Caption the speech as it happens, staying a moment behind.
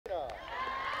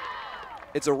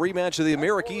It's a rematch of the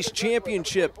America East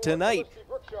Championship tonight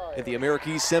at the America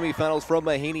East Semifinals from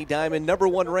Maine Diamond.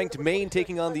 #1 ranked Maine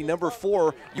taking on the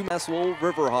 #4 UMass Lowell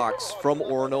Riverhawks from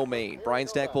Orono, Maine. Brian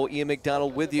Stackpole, Ian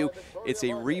McDonald with you. It's a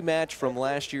rematch from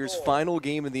last year's final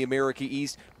game in the America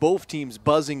East. Both teams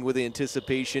buzzing with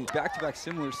anticipation. Back-to-back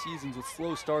similar seasons with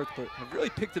slow starts, but have really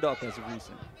picked it up as of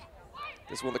recent.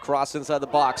 This one, the cross inside the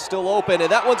box, still open,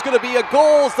 and that one's going to be a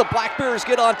goal as the Black Bears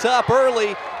get on top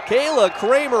early. Kayla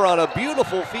Kramer on a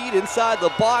beautiful feed inside the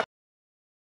box.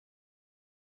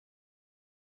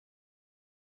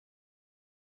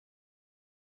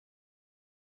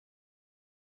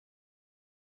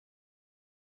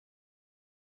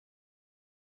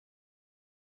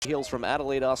 Heels from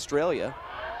Adelaide, Australia.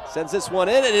 Sends this one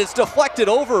in, and it's deflected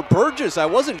over Burgess. I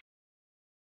wasn't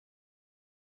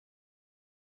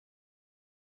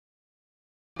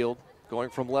going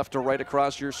from left to right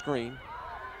across your screen.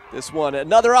 This one,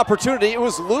 another opportunity. It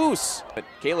was loose.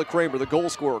 Kayla Kramer, the goal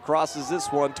scorer, crosses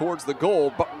this one towards the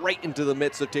goal, but right into the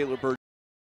midst of Taylor Burgess.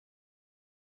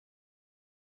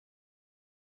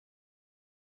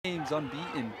 Games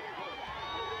unbeaten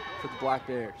for the Black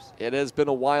Bears. It has been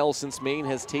a while since Maine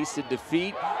has tasted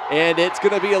defeat, and it's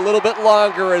going to be a little bit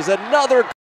longer as another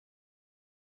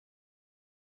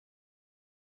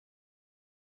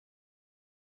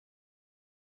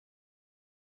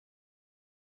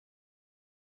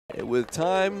with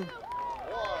time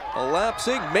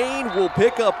elapsing, Maine will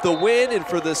pick up the win, and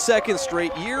for the second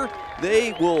straight year,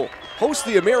 they will host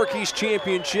the America East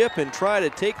Championship and try to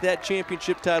take that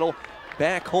championship title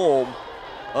back home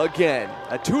again.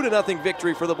 A 2-0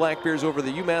 victory for the Black Bears over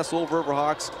the UMass Lowell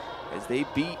Riverhawks as they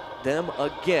beat them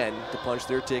again to punch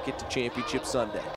their ticket to Championship Sunday.